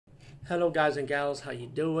Hello, guys and gals. How you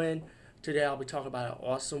doing? Today, I'll be talking about an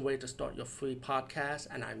awesome way to start your free podcast,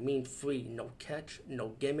 and I mean free. No catch, no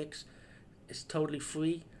gimmicks. It's totally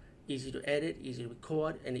free, easy to edit, easy to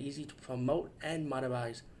record, and easy to promote and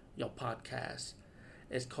monetize your podcast.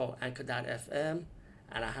 It's called Anchor.fm,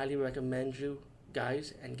 and I highly recommend you,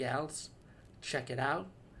 guys and gals, check it out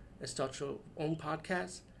and start your own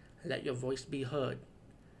podcast and let your voice be heard.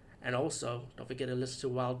 And also, don't forget to listen to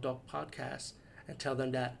Wild Dog Podcast and tell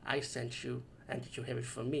them that I sent you and that you hear it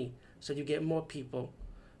from me. So you get more people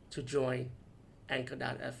to join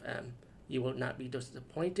Anchor.fm. You will not be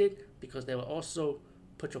disappointed because they will also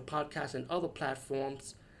put your podcast in other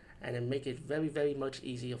platforms and then make it very, very much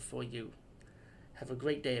easier for you. Have a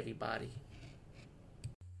great day, everybody.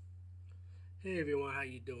 Hey everyone, how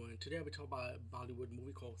you doing? Today I'll be talking about a Bollywood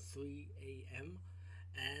movie called 3 a.m.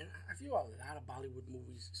 And I feel a lot of Bollywood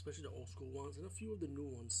movies, especially the old school ones, and a few of the new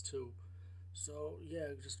ones too. So yeah,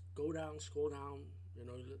 just go down, scroll down.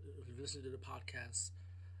 If you listen to the podcast,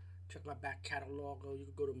 check my back catalog, or you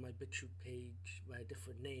can go to my BitChute page by a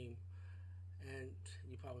different name, and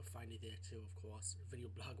you probably find it there too, of course, video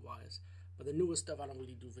blog wise. But the newest stuff, I don't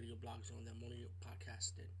really do video blogs on them, only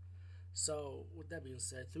podcasting. So with that being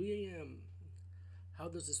said, 3 a.m. How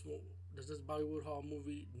does this Bollywood horror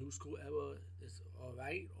movie new school era is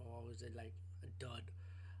alright, or is it like a dud?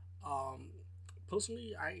 Um,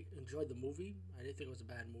 Personally, I enjoyed the movie. I didn't think it was a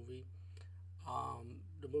bad movie.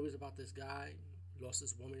 The movie is about this guy lost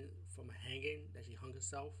his woman from a hanging that she hung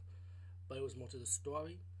herself, but it was more to the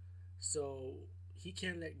story. So he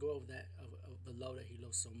can't let go of of the love that he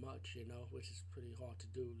loves so much, which is pretty hard to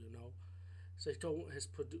do. So he told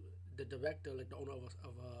the director, like the owner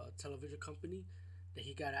of a television company, that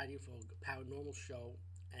he got an idea for a paranormal show,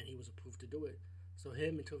 and he was approved to do it. So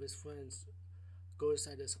him and two of his friends go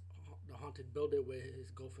inside the haunted building where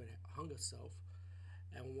his girlfriend hung herself.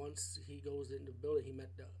 And once he goes in the building, he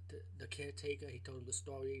met the caretaker. He told him the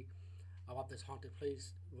story about this haunted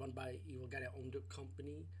place run by an evil guy that owned the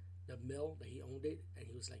company, the mill that he owned it, and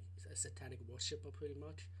he was like a satanic worshipper pretty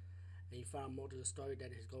much. And he found more to the story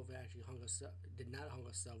that his girlfriend actually did not hung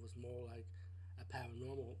herself. It was more like a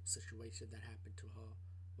paranormal situation that happened to her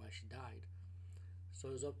while she died. So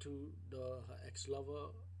it was up to her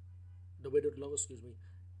ex-lover, the widowed lover, excuse me,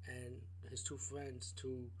 and his two friends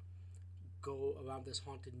to go around this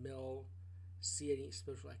haunted mill, see any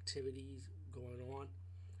spiritual activities going on.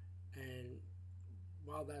 And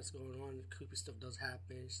while that's going on, creepy stuff does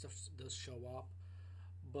happen, stuff does show up.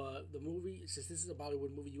 But the movie, since this is a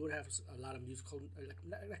Bollywood movie, you would have a lot of musical,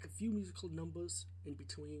 like a few musical numbers in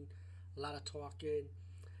between, a lot of talking.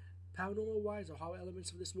 Paranormal wise, or horror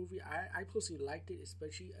elements of this movie, I personally liked it,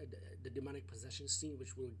 especially the demonic possession scene,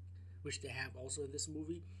 which they have also in this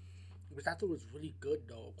movie, which I thought was really good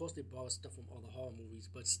though. Of course, they borrowed stuff from other horror movies,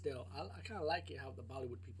 but still, I kind of like it how the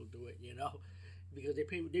Bollywood people do it, because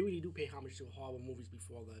they really do pay homage to horror movies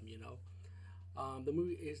before them. The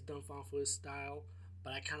movie is done found for its style,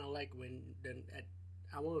 but I kind of like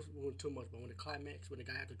I won't ruin too much, but when the climax, when the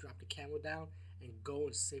guy had to drop the camera down and go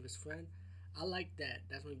and save his friend, I like that.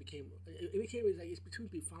 That's when it became like it's between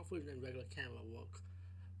found footage and regular camera work.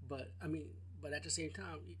 But at the same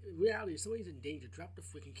time, in reality, if somebody's in danger, drop the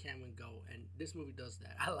freaking camera and go. And this movie does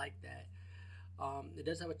that. I like that. It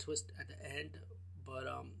does have a twist at the end, but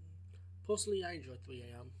personally, I enjoy 3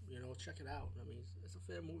 a.m. Check it out. I mean, it's a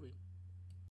fair movie.